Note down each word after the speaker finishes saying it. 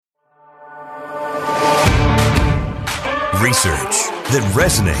Research that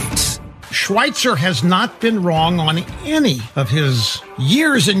resonates. Schweitzer has not been wrong on any of his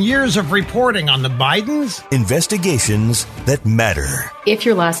years and years of reporting on the Bidens. Investigations that matter. If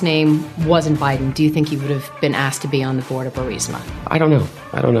your last name wasn't Biden, do you think you would have been asked to be on the board of Burisma? I don't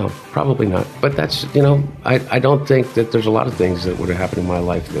know. Probably not. But that's, I don't think that there's a lot of things that would have happened in my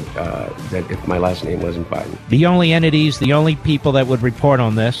life that if my last name wasn't Biden. The only entities, the only people that would report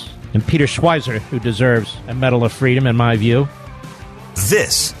on this, and Peter Schweizer, who deserves a Medal of Freedom, in my view.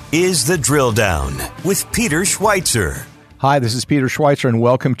 This is The Drill Down with Peter Schweizer. Hi, this is Peter Schweizer, and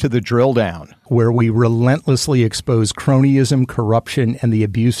welcome to The Drill Down, where we relentlessly expose cronyism, corruption, and the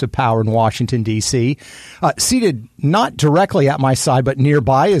abuse of power in Washington, D.C. Seated not directly at my side, but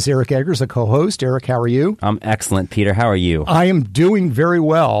nearby is Eric Eggers, the co-host. Eric, how are you? I'm excellent, Peter. How are you? I am doing very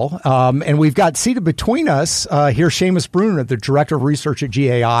well. And we've got seated between us here Seamus Bruner, the Director of Research at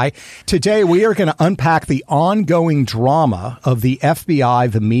GAI. Today, we are going to unpack the ongoing drama of the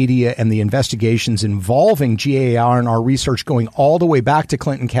FBI, the media, and the investigations involving GAI and our research going all the way back to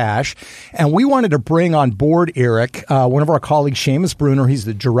Clinton Cash. And we wanted to bring on board, Eric, one of our colleagues, Seamus Bruner. He's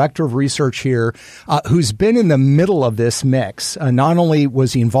the Director of Research here, who's been in the middle of this mix. Not only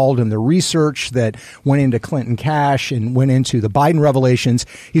was he involved in the research that went into Clinton Cash and went into the Biden revelations,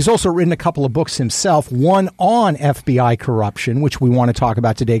 he's also written a couple of books himself, one on FBI corruption, which we want to talk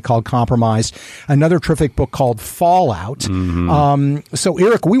about today, called Compromised, another terrific book called Fallout. Mm-hmm. So,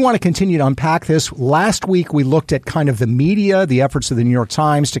 Eric, we want to continue to unpack this. Last week, we looked at kind of the media, the efforts of the New York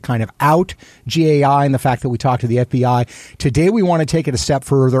Times to kind of out GAI and the fact that we talked to the FBI. Today, we want to take it a step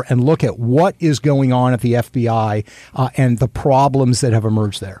further and look at what is going on at the FBI and the problems that have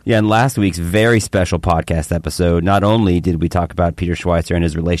emerged there. Yeah, in last week's very special podcast episode, not only did we talk about Peter Schweizer and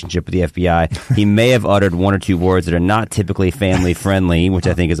his relationship with the FBI, he may have uttered one or two words that are not typically family-friendly, which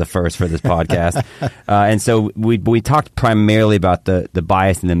I think is a first for this podcast. And so we talked primarily about the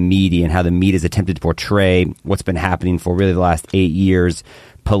bias in the media and how the media has attempted to portray what's been happening for really the last 8 years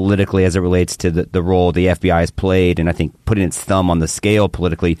politically as it relates to the role the FBI has played, and I think putting its thumb on the scale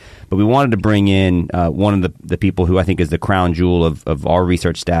politically. But we wanted to bring in one of the people who I think is the crown jewel of our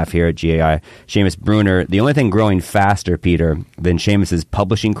research staff here at GAI, Seamus Bruner. The only thing growing faster, Peter, than Seamus's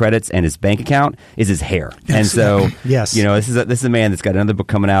publishing credits and his bank account is his hair. And so, yes, this is a man that's got another book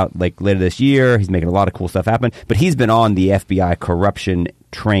coming out like later this year. He's making a lot of cool stuff happen, but he's been on the FBI corruption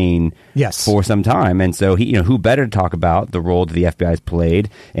train for some time. And so who better to talk about the role that the FBI has played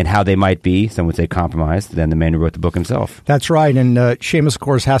and how they might be, some would say, compromised, than the man who wrote the book himself. That's right. And Seamus, of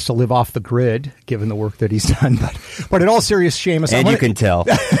course, has to live off the grid, given the work that he's done. But in all serious, Seamus, and you can tell.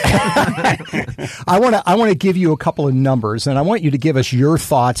 I want to give you a couple of numbers, and I want you to give us your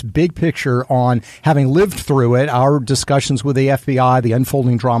thoughts, big picture, on having lived through it, our discussions with the FBI, the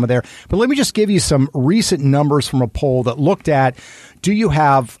unfolding drama there. But let me just give you some recent numbers from a poll that looked at, do you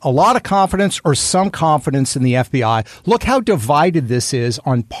have a lot of confidence or some confidence in the FBI? Look how divided this is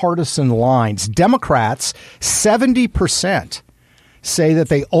on partisan lines. Democrats, 70% say that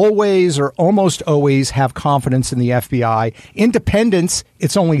they always or almost always have confidence in the FBI. Independents,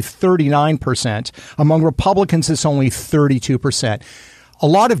 it's only 39%. Among Republicans, it's only 32%. A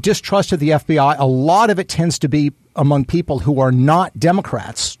lot of distrust of the FBI. A lot of it tends to be among people who are not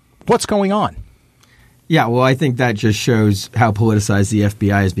Democrats. What's going on? Yeah, well, I think that just shows how politicized the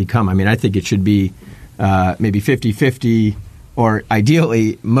FBI has become. I mean, I think it should be maybe 50-50, or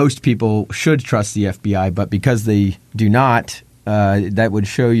ideally, most people should trust the FBI. But because they do not, that would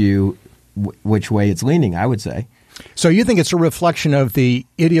show you which way it's leaning, I would say. So you think it's a reflection of the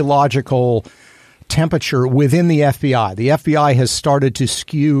ideological temperature within the FBI. The FBI has started to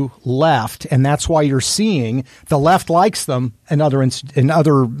skew left, and that's why you're seeing the left likes them and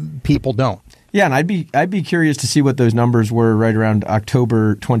other people don't. Yeah, and I'd be curious to see what those numbers were right around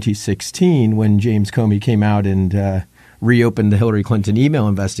October 2016 when James Comey came out and reopened the Hillary Clinton email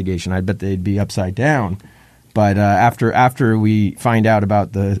investigation. I bet they'd be upside down. But after we find out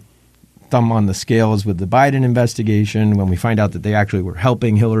about the thumb on the scales with the Biden investigation, when we find out that they actually were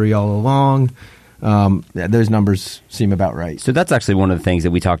helping Hillary all along, those numbers seem about right. So that's actually one of the things that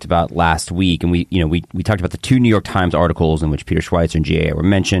we talked about last week, and we talked about the two New York Times articles in which Peter Schweizer and GAI were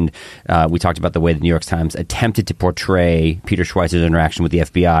mentioned. We talked about the way the New York Times attempted to portray Peter Schweizer's interaction with the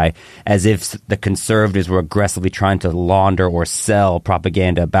FBI as if the conservatives were aggressively trying to launder or sell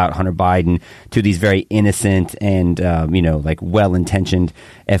propaganda about Hunter Biden to these very innocent and well-intentioned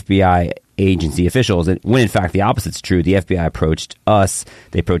FBI agency officials, when in fact the opposite's true. The FBI approached us.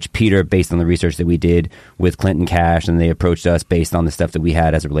 They approached Peter based on the research that we did with Clinton Cash, and they approached us based on the stuff that we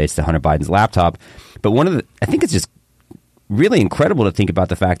had as it relates to Hunter Biden's laptop. But I think it's just really incredible to think about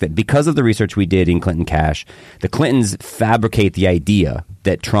the fact that because of the research we did in Clinton Cash, the Clintons fabricate the idea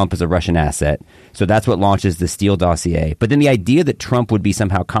that Trump is a Russian asset. So that's what launches the Steele dossier. But then the idea that Trump would be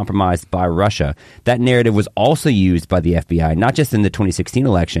somehow compromised by Russia, that narrative was also used by the FBI, not just in the 2016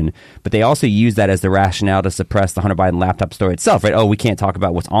 election, but they also used that as the rationale to suppress the Hunter Biden laptop story itself, right? Oh, we can't talk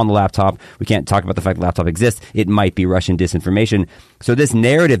about what's on the laptop. We can't talk about the fact the laptop exists. It might be Russian disinformation. So this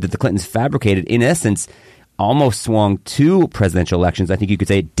narrative that the Clintons fabricated, in essence, almost swung two presidential elections. I think you could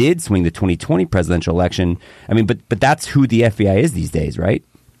say it did swing the 2020 presidential election. I mean, but that's who the FBI is these days, right?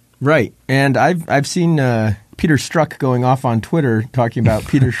 Right. And I've seen Peter Strzok going off on Twitter talking about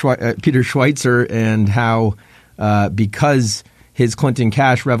Peter Schweitzer and how because his Clinton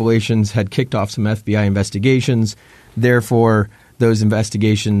Cash revelations had kicked off some FBI investigations, therefore those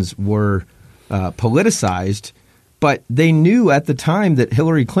investigations were politicized. But they knew at the time that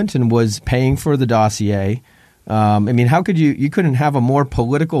Hillary Clinton was paying for the dossier. I mean, how could you couldn't have a more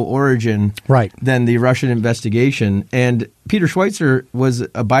political origin than the Russian investigation? And Peter Schweitzer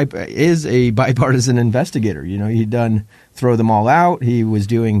is a bipartisan investigator. You know, he'd done Throw Them All Out. He was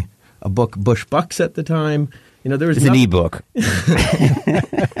doing a book, Bush Bucks, at the time. You know, there was an e-book.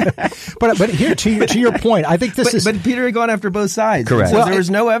 But here, to your point, I think this is. But Peter had gone after both sides. Correct. So there was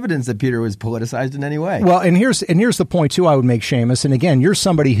no evidence that Peter was politicized in any way. Well, and here's the point too. I would make, Seamus. And again, you're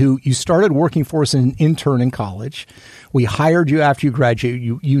somebody who you started working for us as an intern in college. We hired you after you graduated.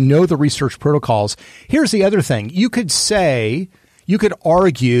 You know the research protocols. Here's the other thing. You could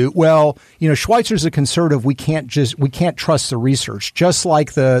argue, well, you know, Schweitzer's a conservative. We can't trust the research. Just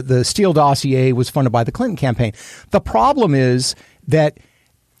like the Steele dossier was funded by the Clinton campaign. The problem is that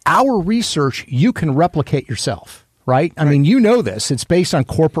our research you can replicate yourself, right? I mean, you know this. It's based on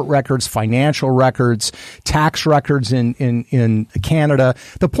corporate records, financial records, tax records in Canada.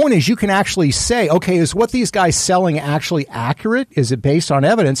 The point is you can actually say, okay, is what these guys selling actually accurate? Is it based on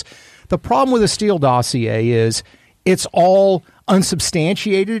evidence? The problem with the Steele dossier is it's all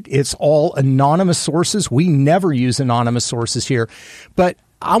unsubstantiated. It's all anonymous sources. We never use anonymous sources here. But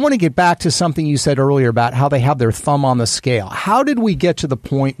I want to get back to something you said earlier about how they have their thumb on the scale. How did we get to the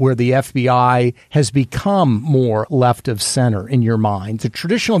point where the FBI has become more left of center in your mind? The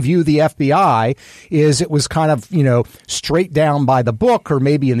traditional view of the FBI is it was kind of, you know, straight down by the book, or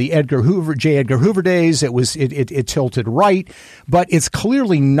maybe in the J. Edgar Hoover days, it tilted right, but it's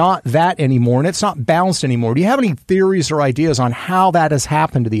clearly not that anymore, and it's not balanced anymore. Do you have any theories or ideas on how that has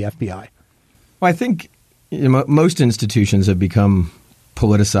happened to the FBI? Well, I think most institutions have become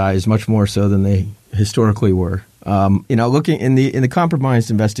politicized much more so than they historically were. Looking in the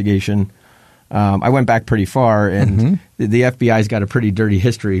compromised investigation, I went back pretty far, and the FBI's got a pretty dirty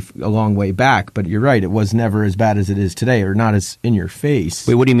history a long way back. But you're right; it was never as bad as it is today, or not as in your face.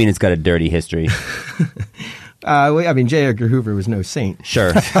 Wait, what do you mean it's got a dirty history? I mean, J. Edgar Hoover was no saint.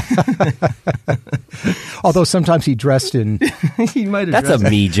 Sure. Although sometimes he dressed in... he might have. That's a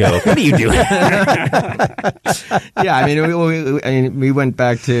me joke. What are you doing? Yeah, I mean, we went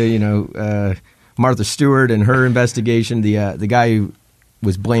back to, Martha Stewart and her investigation. The guy who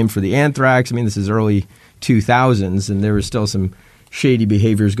was blamed for the anthrax. I mean, this is early 2000s, and there was still some shady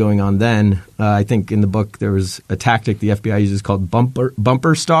behaviors going on then. I think in the book there was a tactic the FBI uses called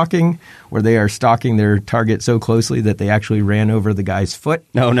bumper stalking, where they are stalking their target so closely that they actually ran over the guy's foot.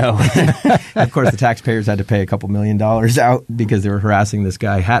 Oh, no. Of course, the taxpayers had to pay a couple $1 million out because they were harassing this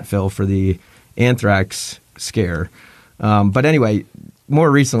guy Hatfill for the anthrax scare. But anyway, more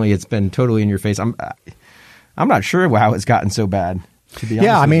recently it's been totally in your face. I'm not sure how it's gotten so bad.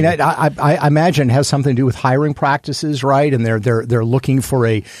 Yeah, I mean, I imagine it has something to do with hiring practices, right? And they're looking for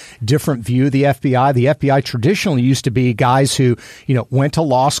a different view of the FBI. The FBI traditionally used to be guys who, went to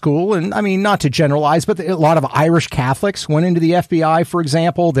law school, and I mean, not to generalize, but a lot of Irish Catholics went into the FBI, for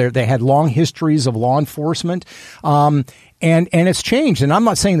example. They had long histories of law enforcement. And it's changed. And I'm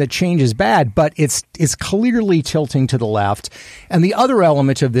not saying that change is bad, but it's clearly tilting to the left. And the other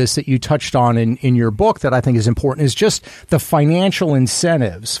element of this that you touched on in your book that I think is important is just the financial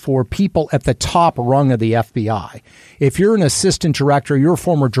incentives for people at the top rung of the FBI. If you're an assistant director, you're a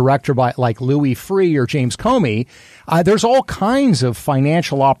former director like Louis Freeh or James Comey, there's all kinds of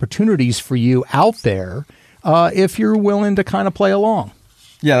financial opportunities for you out there if you're willing to kind of play along.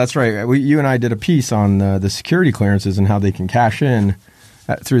 Yeah, that's right. You and I did a piece on the security clearances and how they can cash in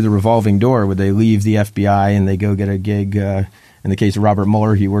through the revolving door. Would they leave the FBI and they go get a gig? In the case of Robert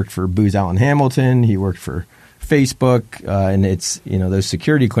Mueller, he worked for Booz Allen Hamilton. He worked for Facebook. And it's, those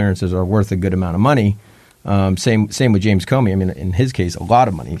security clearances are worth a good amount of money. Same with James Comey. I mean, in his case, a lot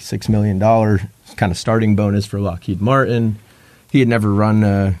of money, $6 million kind of starting bonus for Lockheed Martin. He had never run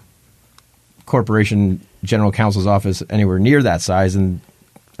a corporation general counsel's office anywhere near that size, and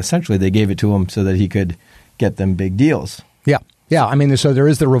essentially they gave it to him so that he could get them big deals. Yeah. Yeah, I mean, so there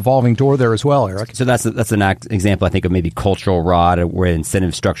is the revolving door there as well, Eric. So that's an example, I think, of maybe cultural rod, where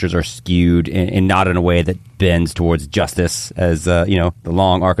incentive structures are skewed and not in a way that bends towards justice, as the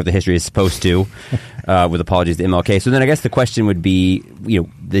long arc of the history is supposed to, with apologies to MLK. So then I guess the question would be,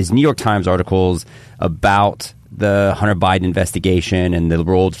 these New York Times articles about the Hunter Biden investigation and the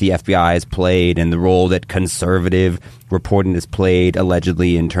role that the FBI has played and the role that conservative reporting has played,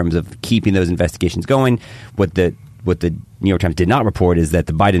 allegedly, in terms of keeping those investigations going. What the New York Times did not report is that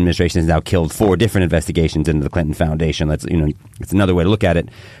the Biden administration has now killed 4 different investigations into the Clinton Foundation. That's, it's another way to look at it.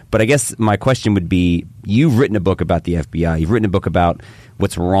 But I guess my question would be, you've written a book about the FBI. You've written a book about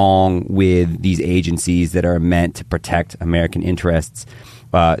what's wrong with these agencies that are meant to protect American interests.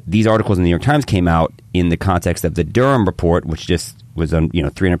 These articles in the New York Times came out in the context of the Durham report, which just was on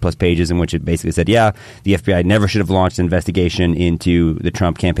 300 plus pages, in which it basically said, the FBI never should have launched an investigation into the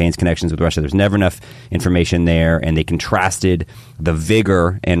Trump campaign's connections with Russia. There's never enough information there. And they contrasted the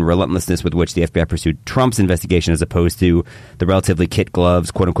vigor and relentlessness with which the FBI pursued Trump's investigation as opposed to the relatively kid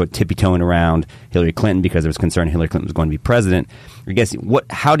gloves, quote unquote, tippy-toeing around Hillary Clinton because there was concern Hillary Clinton was going to be president. I guess,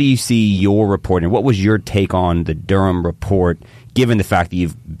 how do you see your reporting? What was your take on the Durham report, given the fact that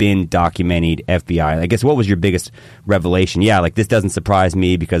you've been documenting FBI? I guess, what was your biggest revelation? This doesn't surprise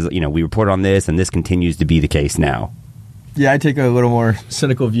me because, we reported on this and this continues to be the case now. Yeah, I take a little more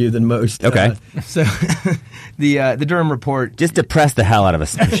cynical view than most. Okay. So the Durham report just depressed the hell out of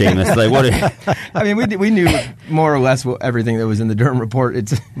us, Seamus. I mean, we knew more or less everything that was in the Durham report.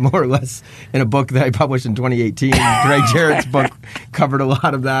 It's more or less in a book that I published in 2018. Greg Jarrett's book covered a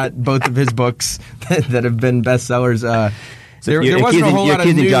lot of that. Both of his books that have been bestsellers. You're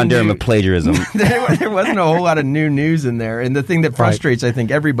accusing John Durham of plagiarism. There wasn't a whole lot of new news in there. And the thing that frustrates, I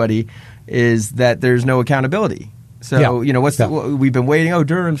think, everybody is that there's no accountability. So, we've been waiting. Oh,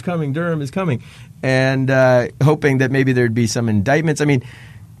 Durham is coming. And hoping that maybe there'd be some indictments. I mean,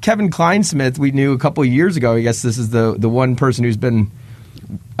 Kevin Kleinsmith, we knew a couple of years ago. I guess this is the one person who's been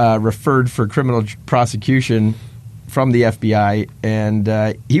referred for criminal prosecution from the FBI.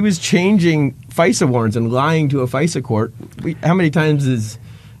 And he was changing FISA warrants and lying to a FISA court. How many times has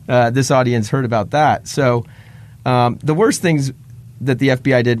this audience heard about that? So the worst things that the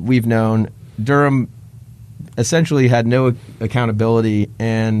FBI did, we've known. Durham essentially had no accountability,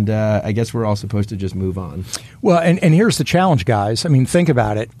 and I guess we're all supposed to just move on. Well, and here's the challenge, guys. I mean, think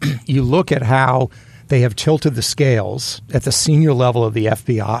about it. You look at how they have tilted the scales at the senior level of the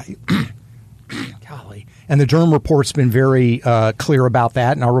FBI. Golly. And the Durham report's been very clear about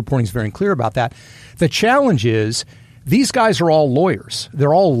that, and our reporting's very clear about that. The challenge is these guys are all lawyers.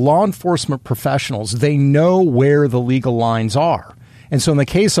 They're all law enforcement professionals. They know where the legal lines are. And so in the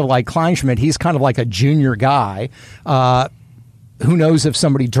case of like Kleinschmidt, he's kind of like a junior guy. Who knows if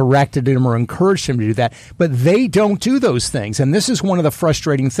somebody directed him or encouraged him to do that. But they don't do those things. And this is one of the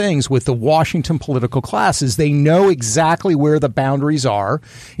frustrating things with the Washington political class is they know exactly where the boundaries are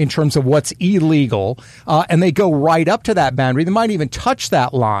in terms of what's illegal. And they go right up to that boundary. They might even touch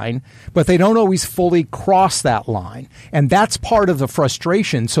that line, but they don't always fully cross that line. And that's part of the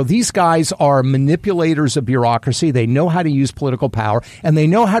frustration. So these guys are manipulators of bureaucracy. They know how to use political power, and they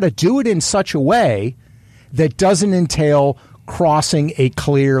know how to do it in such a way that doesn't entail crossing a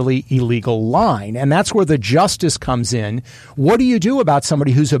clearly illegal line. And that's where the justice comes in. What do you do about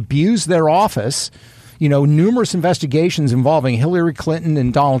somebody who's abused their office? Numerous investigations involving Hillary Clinton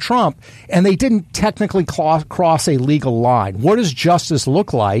and Donald Trump, and they didn't technically cross a legal line. What does justice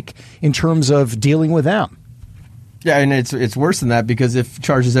look like in terms of dealing with them? Yeah, and it's worse than that because if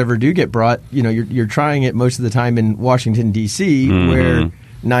charges ever do get brought, you're trying it most of the time in Washington, D.C., where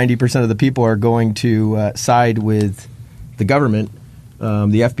 90% of the people are going to side with the government,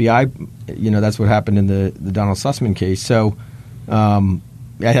 the FBI, that's what happened in the Donald Sussman case. So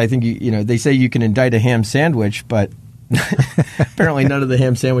I think, they say you can indict a ham sandwich, but apparently none of the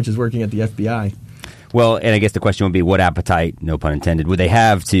ham sandwich is working at the FBI. Well, and I guess the question would be what appetite, no pun intended, would they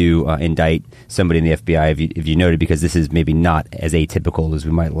have to indict somebody in the FBI, if you noted, because this is maybe not as atypical as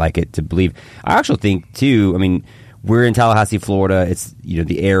we might like it to believe. I actually think, too, we're in Tallahassee, Florida. It's,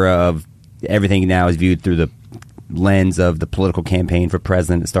 the era of everything now is viewed through the lens of the political campaign for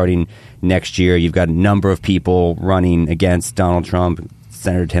president starting next year. You've got a number of people running against Donald Trump,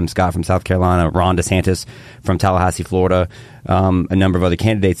 Senator Tim Scott from South Carolina, Ron DeSantis from Tallahassee, Florida, a number of other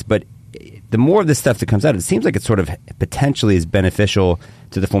candidates. But the more of this stuff that comes out, it seems like it sort of potentially is beneficial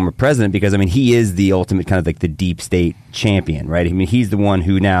to the former president because, I mean, he is the ultimate kind of like the deep state champion, right? I mean, he's the one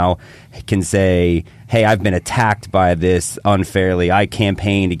who now can say, hey, I've been attacked by this unfairly. I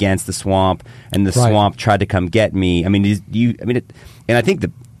campaigned against the swamp, and the swamp tried to come get me. I mean, and I think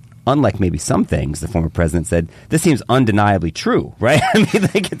that unlike maybe some things the former president said, this seems undeniably true, right? I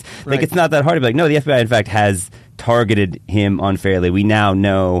mean, it's not that hard to be like, no, the FBI, in fact, has targeted him unfairly. We now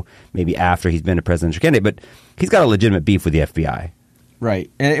know, maybe after he's been a presidential candidate, but he's got a legitimate beef with the FBI.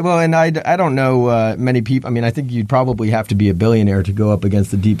 Right. And I don't know many people. I mean, I think you'd probably have to be a billionaire to go up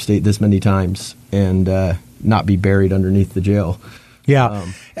against the deep state this many times and not be buried underneath the jail. Yeah.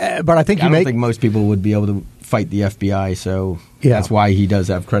 But I think I don't think most people would be able to fight the FBI, so that's why he does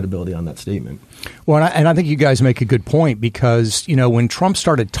have credibility on that statement. Well, and I think you guys make a good point because, when Trump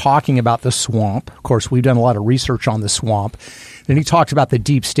started talking about the swamp, of course, we've done a lot of research on the swamp, then he talked about the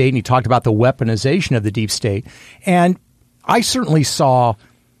deep state and he talked about the weaponization of the deep state. And I certainly saw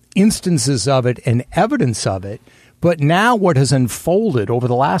instances of it and evidence of it. But now what has unfolded over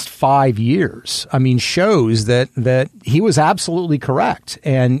the last 5 years, I mean, shows that he was absolutely correct.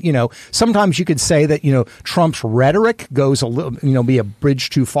 And, sometimes you could say that, Trump's rhetoric goes a little, be a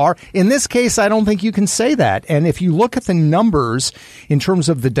bridge too far. In this case, I don't think you can say that. And if you look at the numbers in terms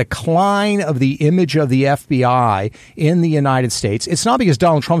of the decline of the image of the FBI in the United States, it's not because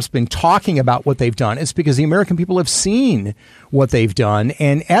Donald Trump's been talking about what they've done. It's because the American people have seen what they've done.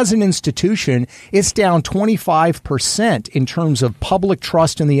 And as an institution, it's down 25% in terms of public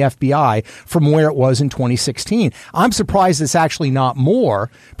trust in the FBI from where it was in 2016. I'm surprised it's actually not more.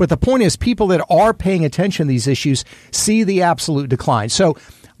 But the point is, people that are paying attention to these issues see the absolute decline. So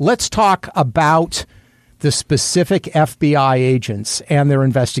let's talk about the specific FBI agents and their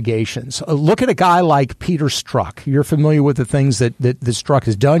investigations. Look at a guy like Peter Strzok. You're familiar with the things that Strzok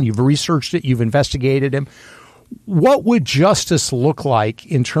has done. You've researched it. You've investigated him. What would justice look like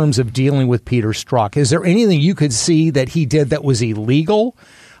in terms of dealing with Peter Strzok? Is there anything you could see that he did that was illegal?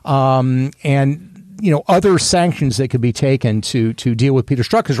 And other sanctions that could be taken to deal with Peter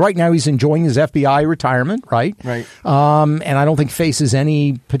Strzok? Because right now he's enjoying his FBI retirement, right? Right. And I don't think faces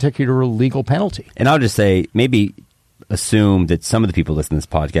any particular legal penalty. And I'll just say, maybe assume that some of the people listening to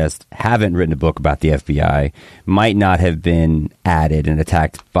this podcast haven't written a book about the FBI, might not have been added and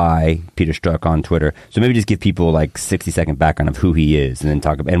attacked by Peter Strzok on Twitter. So maybe just give people like 60-second background of who he is and then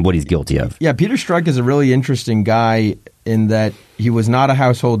talk about and what he's guilty of. Yeah, Peter Strzok is a really interesting guy in that he was not a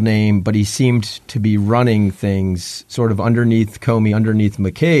household name, but he seemed to be running things sort of underneath Comey, underneath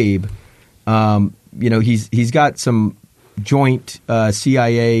McCabe. He's got some joint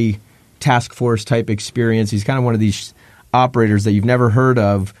CIA task force type experience. He's kind of one of these operators that you've never heard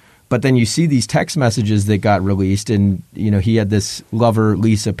of, but then you see these text messages that got released, and he had this lover,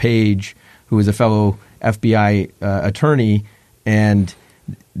 Lisa Page, who was a fellow FBI attorney, and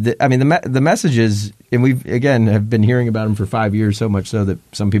the messages, and we've again have been hearing about him for 5 years, so much so that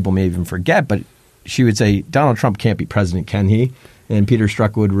some people may even forget, but she would say, Donald Trump can't be president, can he? And Peter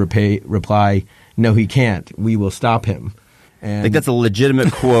Strzok would reply, no, he can't. We will stop him. And that's a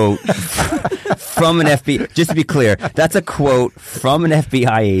legitimate quote from an FBI. Just to be clear, that's a quote from an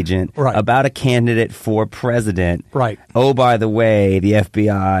FBI agent about a candidate for president. Right. Oh, by the way, the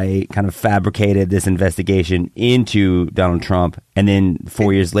FBI kind of fabricated this investigation into Donald Trump, and then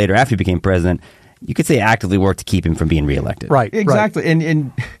 4 years later, after he became president, you could say actively worked to keep him from being reelected. Right. Exactly. Right.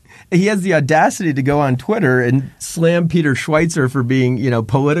 And he has the audacity to go on Twitter and slam Peter Schweizer for being,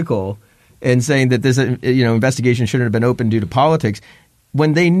 political, and saying that this investigation shouldn't have been open due to politics,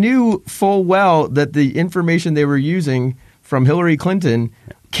 when they knew full well that the information they were using from Hillary Clinton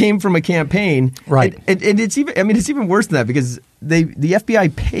came from a campaign. Right. And it's even worse than that, because the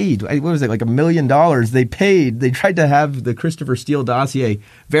FBI paid, what was it, like $1 million? They tried to have the Christopher Steele dossier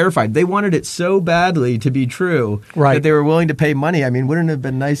verified. They wanted it so badly to be true that they were willing to pay money. I mean, wouldn't it have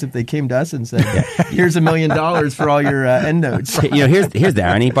been nice if they came to us and said, here's $1 million for all your endnotes? Here's the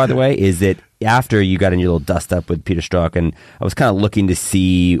irony, by the way, is that after you got in your little dust up with Peter Strzok, and I was kind of looking to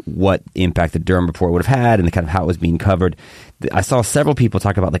see what impact the Durham report would have had and kind of how it was being covered, I saw several people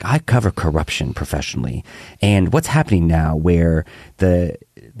talk about, like, I cover corruption professionally, and what's happening now where the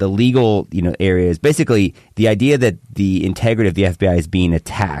legal areas, basically the idea that the integrity of the FBI is being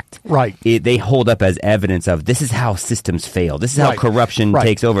attacked, they hold up as evidence of this is how systems fail. This is how corruption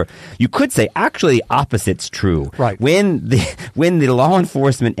takes over. You could say actually opposite's true. Right. When the law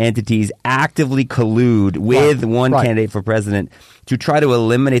enforcement entities actively collude with one candidate for president to try to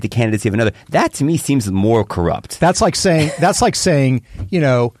eliminate the candidacy of another, that to me seems more corrupt. That's like saying,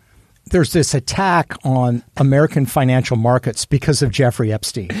 there's this attack on American financial markets because of Jeffrey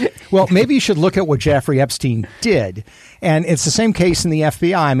Epstein. Well, maybe you should look at what Jeffrey Epstein did. And it's the same case in the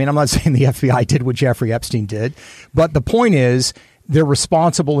FBI. I mean, I'm not saying the FBI did what Jeffrey Epstein did, but the point is they're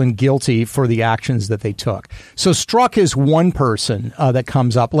responsible and guilty for the actions that they took. So Strzok is one person that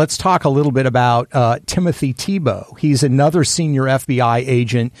comes up. Let's talk a little bit about Timothy Thibault. He's another senior FBI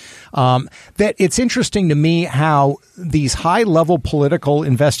agent. That it's interesting to me how these high-level political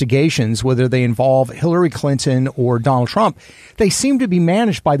investigations, whether they involve Hillary Clinton or Donald Trump, they seem to be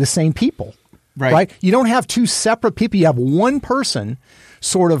managed by the same people. Right? You don't have two separate people. You have one person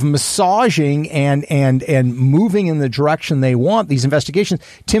sort of massaging and moving in the direction they want these investigations.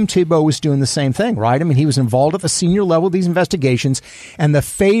 Tim Thibault was doing the same thing, right? I mean, he was involved at the senior level of these investigations, and the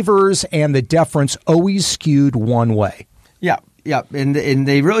favors and the deference always skewed one way. Yeah, and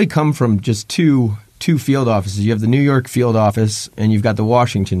they really come from just two field offices. You have the New York field office, and you've got the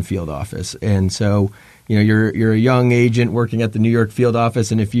Washington field office. And so, you're a young agent working at the New York field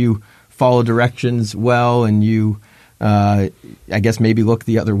office, and if you follow directions well and you I guess maybe look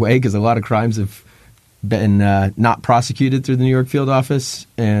the other way, because a lot of crimes have been not prosecuted through the New York field office,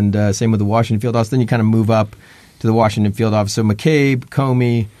 and same with the Washington field office. Then you kind of move up to the Washington field office. So McCabe,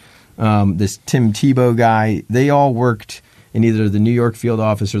 Comey, this Tim Thibault guy, they all worked in either the New York field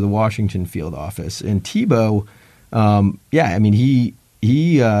office or the Washington field office. And Thibault,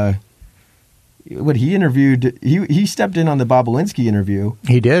 he interviewed, he stepped in on the Bobulinski interview.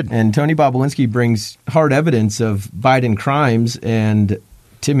 He did. And Tony Bobulinski brings hard evidence of Biden crimes, and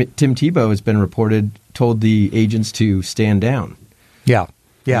Tim Thibault has been reported, told the agents to stand down. Yeah.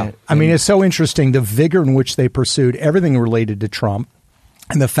 I mean, it's so interesting, the vigor in which they pursued everything related to Trump,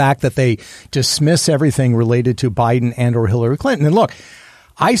 and the fact that they dismiss everything related to Biden and or Hillary Clinton. And look,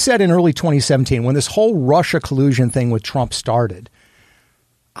 I said in early 2017, when this whole Russia collusion thing with Trump started,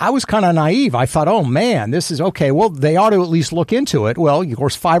 I was kind of naive. I thought, oh, man, this is okay. Well, they ought to at least look into it. Well, of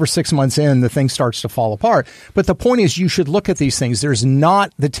course, 5 or 6 months in, the thing starts to fall apart. But the point is, you should look at these things. There's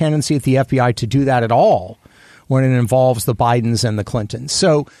not the tendency at the FBI to do that at all when it involves the Bidens and the Clintons.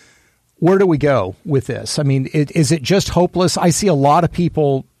 So where do we go with this? I mean, is it just hopeless? I see a lot of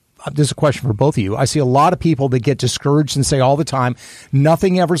people. This is a question for both of you. I see a lot of people that get discouraged and say all the time,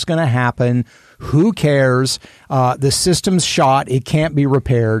 nothing ever's going to happen. Who cares? The system's shot. It can't be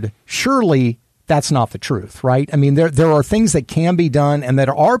repaired. Surely that's not the truth, right? I mean, there are things that can be done and that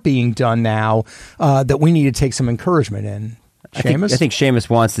are being done now that we need to take some encouragement in. Seamus? I think Seamus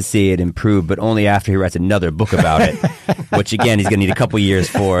wants to see it improve, but only after he writes another book about it, which, again, he's going to need a couple years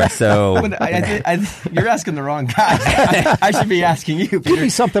for. So you're asking the wrong guy. I should be asking you, Peter. Give me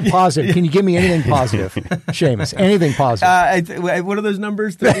something positive. Can you give me anything positive, Seamus? Anything positive? What are those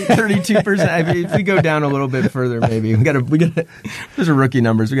numbers? 32%? I mean, if we go down a little bit further, maybe. We got those are rookie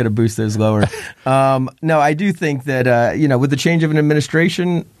numbers. We got to boost those lower. No, I do think that, with the change of an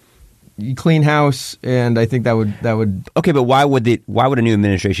administration, you clean house, and I think that would. Okay, but why would a new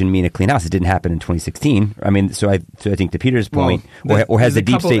administration mean a clean house? It didn't happen in 2016. I mean, so I think to Peter's point, or has the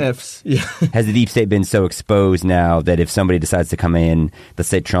deep state has the deep state been so exposed now that if somebody decides to come in, let's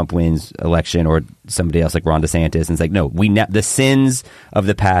say Trump wins election, or somebody else like Ron DeSantis, and it's like, no, the sins of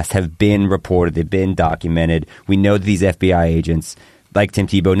the past have been reported, they've been documented. We know that these FBI agents, like Tim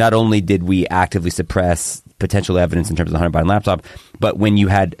Thibault, not only did we actively suppress potential evidence in terms of the Hunter Biden laptop, but when you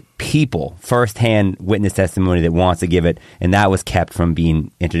had people, firsthand witness testimony that wants to give it, and that was kept from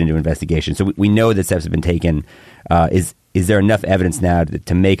being entered into investigation. So we know that steps have been taken. Is there enough evidence now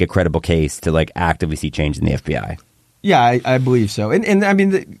to make a credible case to actively see change in the FBI? Yeah, I believe so. And I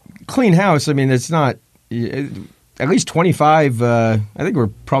mean, the clean house, I mean, it's not at least 25. I think we're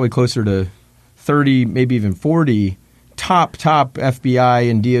probably closer to 30, maybe even 40 top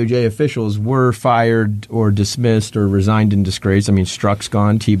FBI and DOJ officials were fired or dismissed or resigned in disgrace. I mean, Strzok's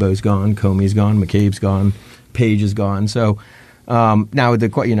gone, Thibault's gone, Comey's gone, McCabe's gone, Page is gone. So now,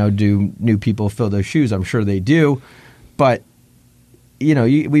 do new people fill those shoes? I'm sure they do, but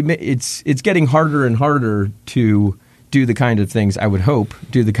it's getting harder and harder to do the kind of things, I would hope,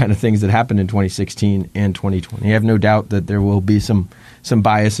 do the kind of things that happened in 2016 and 2020. I have no doubt that there will be some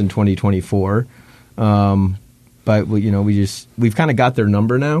bias in 2024. But we've kind of got their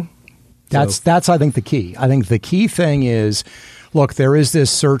number now. That's I think the key. I think the key thing is, look, there is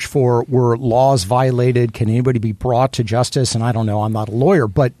this search for, were laws violated? Can anybody be brought to justice? And I don't know, I'm not a lawyer,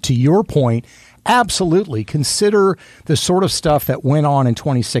 but to your point, absolutely consider the sort of stuff that went on in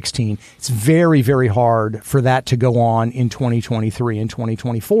 2016. It's very, very hard for that to go on in 2023 and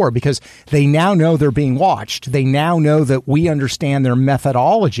 2024 because they now know they're being watched. They now know that we understand their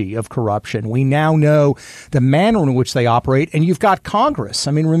methodology of corruption. We now know the manner in which they operate. And you've got Congress.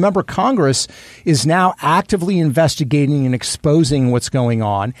 I mean, remember, Congress is now actively investigating and exposing what's going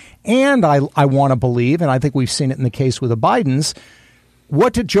on. And I want to believe, and I think we've seen it in the case with the Bidens,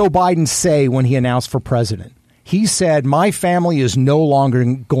 what did Joe Biden say when he announced for president? He said, my family is no longer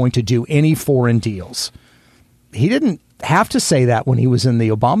going to do any foreign deals. He didn't have to say that when he was in the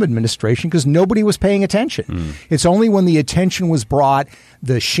Obama administration because nobody was paying attention. It's only when the attention was brought,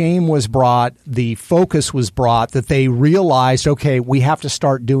 the shame was brought, the focus was brought that they realized, okay, we have to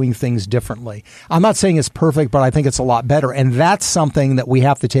start doing things differently. I'm not saying it's perfect, but I think it's a lot better. And that's something that we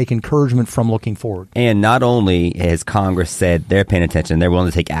have to take encouragement from looking forward. And not only has Congress said they're paying attention, they're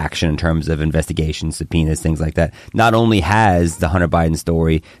willing to take action in terms of investigations, subpoenas, things like that. Not only has the Hunter Biden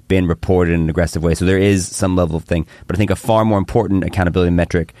story been reported in an aggressive way, so there is some level of thing, but I think a far more important accountability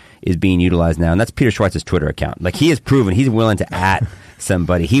metric is being utilized now, and that's Peter Schweizer's Twitter account. Like, he has proven he's willing to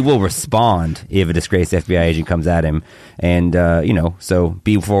somebody. He will respond if a disgraced FBI agent comes at him. And, so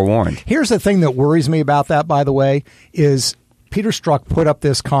be forewarned. Here's the thing that worries me about that, by the way, is Peter Strzok put up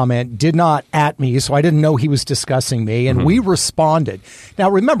this comment, did not at me, so I didn't know he was discussing me, and we responded. Now,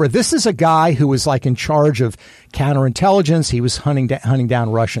 remember, this is a guy who was like in charge of counterintelligence. He was hunting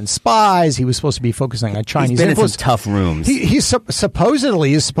down Russian spies. He was supposed to be focusing on Chinese influence. He's been in some tough rooms. He's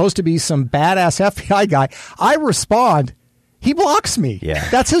supposedly is supposed to be some badass FBI guy. I respond. He blocks me. Yeah.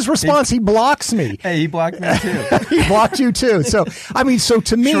 That's his response. He blocks me. Hey, he blocked me too. He blocked you too. So, I mean, so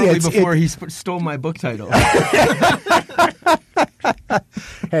to me, shortly before he stole my book title.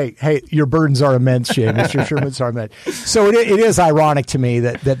 Hey, your burdens are immense, Seamus. Your burdens are immense. So it is ironic to me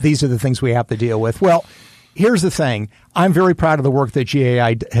that these are the things we have to deal with. Well, here's the thing. I'm very proud of the work that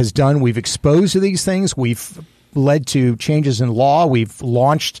GAI has done. We've exposed to these things. We've led to changes in law. We've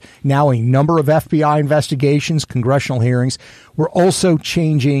launched now a number of FBI investigations, congressional hearings. We're also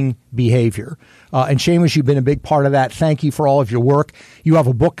changing behavior. And Seamus, you've been a big part of that. Thank you for all of your work. You have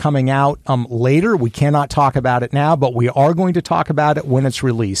a book coming out later. We cannot talk about it now, but we are going to talk about it when it's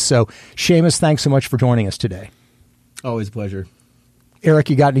released. So, Seamus, thanks so much for joining us today. Always a pleasure.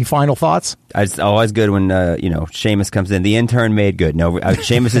 Eric, you got any final thoughts? It's always good when, Seamus comes in. The Intern made good. No,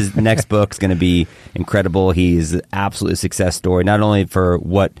 Seamus's next book is going to be incredible. He's absolutely a success story, not only for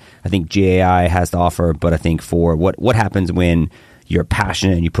what I think GAI has to offer, but I think for what happens when you're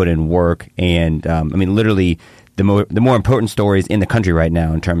passionate and you put in work. And, literally the more important stories in the country right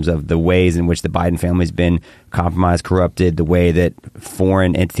now in terms of the ways in which the Biden family's been compromised, corrupted, the way that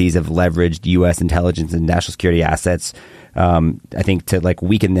foreign entities have leveraged U.S. intelligence and national security assets. I think to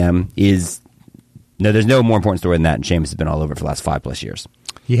weaken them there's no more important story than that. And Seamus has been all over for the last 5+ years.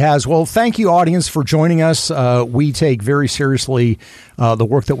 He has. Well, thank you, audience, for joining us. We take very seriously the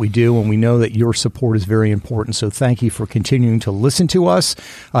work that we do, and we know that your support is very important. So thank you for continuing to listen to us,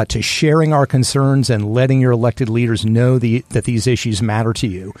 to sharing our concerns, and letting your elected leaders know that these issues matter to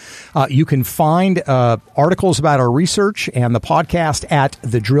you. You can find articles about our research and the podcast at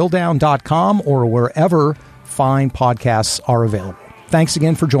thedrilldown.com or wherever fine podcasts are available. Thanks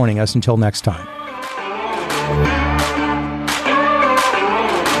again for joining us. Until next time.